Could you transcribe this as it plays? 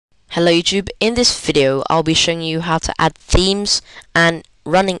Hello YouTube, in this video I'll be showing you how to add themes and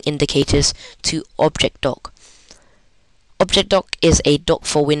running indicators to ObjectDock. ObjectDock is a dock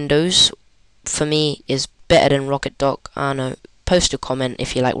for Windows. For me is better than RocketDock. I know, post a comment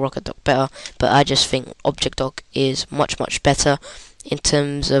if you like RocketDock better, but I just think ObjectDock is much better in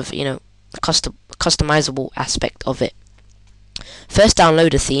terms of, you know, customizable aspect of it. First,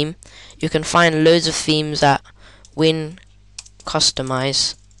 download a theme. You can find loads of themes at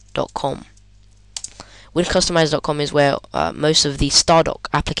wincustomize.com. wincustomize.com is where most of the Stardock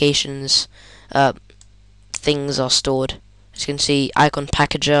applications things are stored. As you can see, icon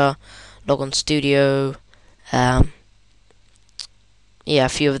packager, logon studio, yeah, a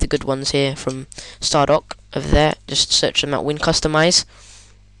few of the good ones here from Stardock over there. Just search them at wincustomize.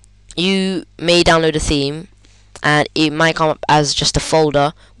 You may download a theme and it might come up as just a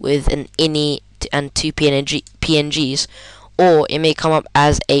folder with an ini and two PNGs, or it may come up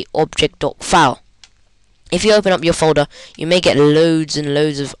as a ObjectDock file. If you open up your folder, you may get loads and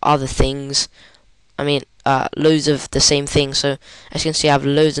loads of other things. I mean, loads of the same thing. So as you can see, I have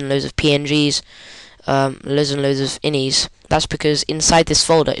loads and loads of PNGs, loads and loads of inis. That's because inside this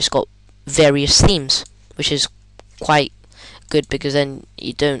folder it's got various themes, which is quite good because then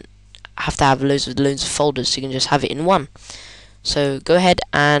you don't have to have loads of folders. So you can just have it in one. So go ahead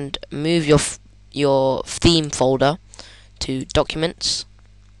and move your theme folder to Documents,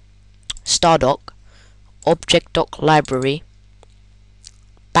 Stardock, ObjectDock Library,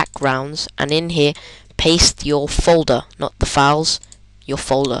 Backgrounds, and in here paste your folder, not the files, your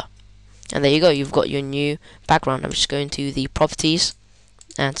folder. And there you go, you've got your new background. I'm just going to the properties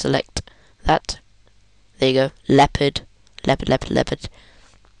and select that. There you go, leopard. Let's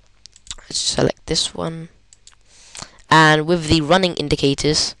select this one. And with the running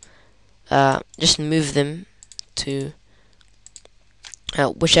indicators, just move them to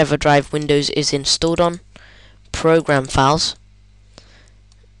whichever drive Windows is installed on. Program files,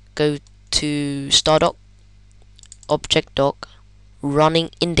 go to Stardock, ObjectDock,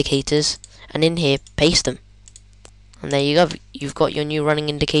 running indicators, and in here paste them. And there you go, you've got your new running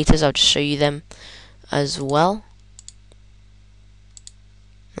indicators. I'll just show you them as well.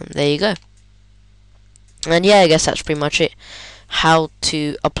 And there you go. And yeah, I guess that's pretty much it. How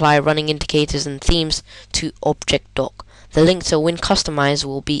to apply running indicators and themes to ObjectDock. The link to wincustomize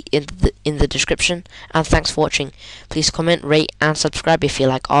will be in the description. And thanks for watching. Please comment, rate, and subscribe if you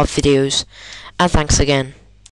like our videos. And thanks again.